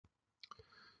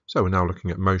So we're now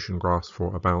looking at motion graphs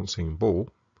for a bouncing ball.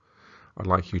 I'd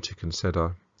like you to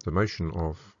consider the motion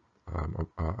of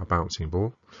a bouncing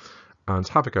ball and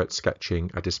have a go at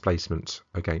sketching a displacement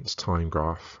against time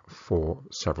graph for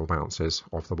several bounces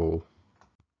of the ball.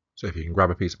 So if you can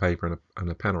grab a piece of paper and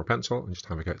a pen or a pencil and just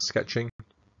have a go at sketching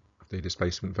the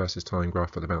displacement versus time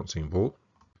graph for the bouncing ball.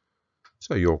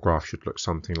 So your graph should look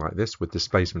something like this, with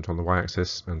displacement on the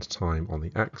y-axis and time on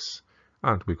the x,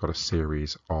 and we've got a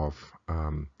series of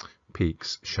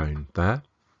peaks shown there.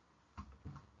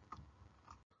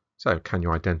 So can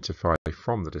you identify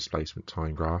from the displacement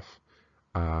time graph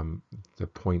the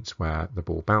points where the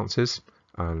ball bounces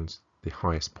and the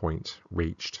highest point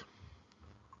reached?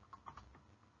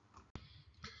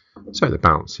 So the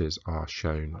bounces are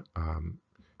shown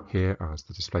here as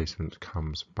the displacement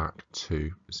comes back to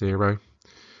 0,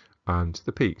 and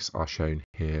the peaks are shown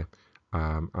here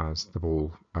as the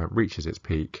ball reaches its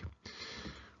peak.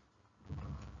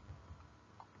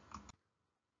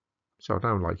 So I'd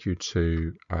now like you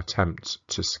to attempt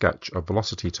to sketch a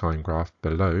velocity time graph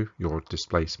below your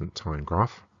displacement time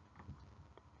graph.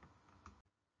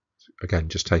 Again,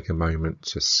 just take a moment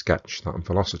to sketch that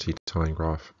velocity time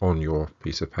graph on your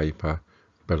piece of paper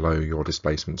below your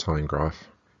displacement time graph,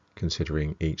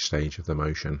 considering each stage of the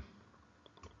motion.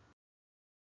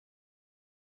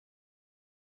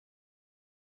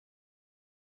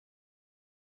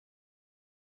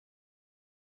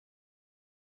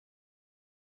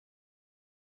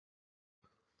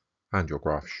 And your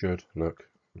graph should look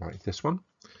like this one.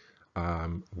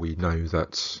 We know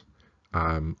that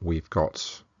we've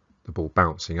got the ball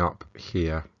bouncing up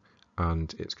here,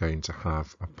 and it's going to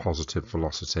have a positive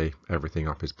velocity. Everything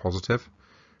up is positive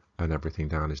and everything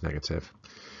down is negative.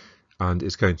 And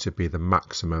it's going to be the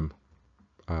maximum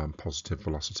positive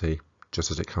velocity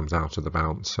just as it comes out of the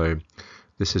bounce. So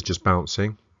this is just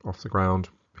bouncing off the ground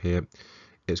here.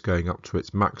 It's going up to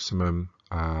its maximum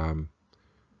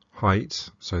height,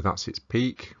 so that's its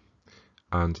peak,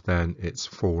 and then it's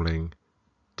falling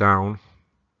down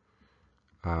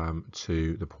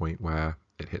to the point where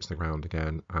it hits the ground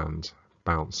again and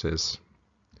bounces.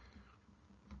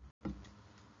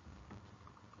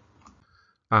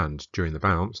 And during the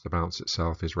bounce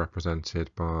itself is represented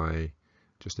by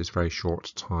just this very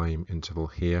short time interval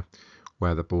here,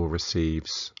 where the ball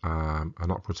receives an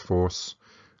upwards force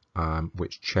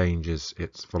which changes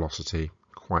its velocity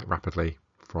quite rapidly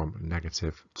from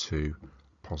negative to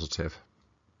positive.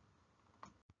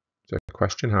 So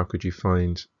question, how could you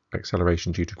find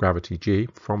acceleration due to gravity g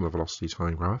from the velocity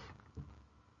time graph?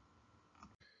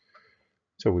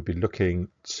 So we'd be looking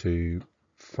to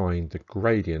find the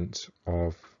gradient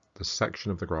of the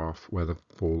section of the graph where the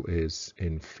ball is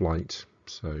in flight,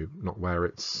 so not where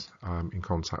it's in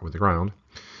contact with the ground.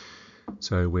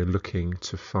 So we're looking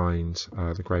to find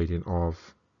the gradient of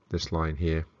this line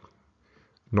here,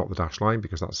 not the dashed line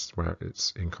because that's where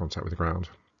it's in contact with the ground,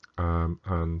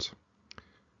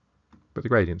 but the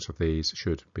gradients of these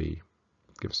should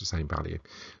give us the same value.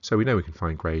 So we know we can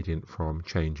find gradient from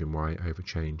change in y over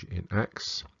change in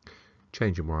x.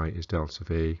 Change in y is delta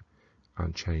v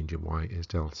and change in y is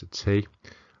delta t,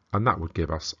 and that would give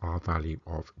us our value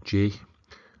of g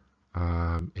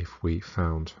if we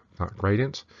found that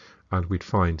gradient, and we'd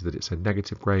find that it's a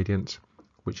negative gradient,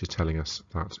 which is telling us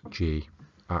that g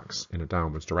acts in a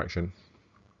downwards direction.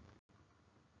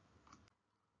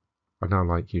 I'd now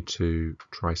like you to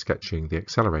try sketching the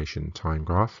acceleration time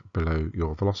graph below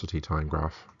your velocity time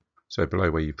graph. So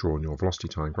below where you've drawn your velocity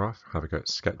time graph, have a go at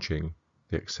sketching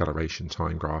the acceleration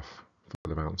time graph for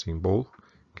the bouncing ball,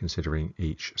 considering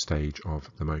each stage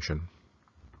of the motion.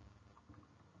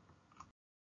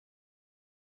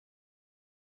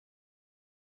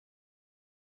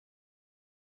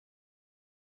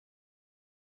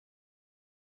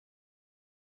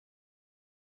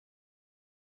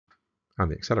 And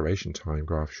the acceleration time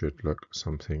graph should look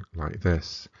something like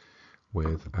this,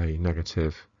 with a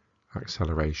negative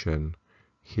acceleration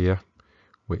here,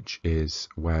 which is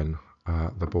when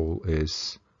the ball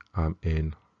is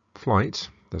in flight.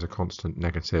 There's a constant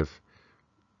negative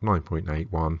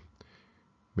 9.81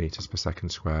 meters per second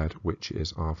squared, which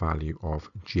is our value of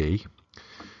g.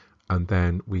 And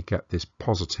then we get this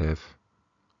positive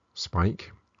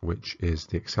spike, which is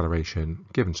the acceleration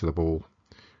given to the ball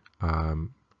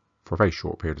for a very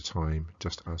short period of time,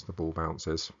 just as the ball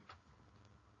bounces.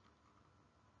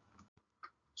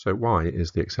 So y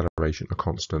is the acceleration a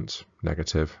constant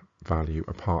negative value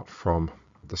apart from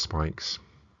the spikes.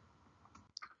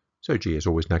 So g is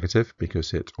always negative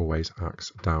because it always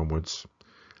acts downwards,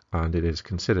 and it is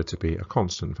considered to be a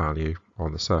constant value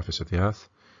on the surface of the Earth,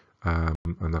 and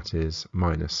that is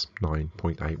minus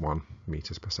 9.81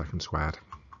 meters per second squared.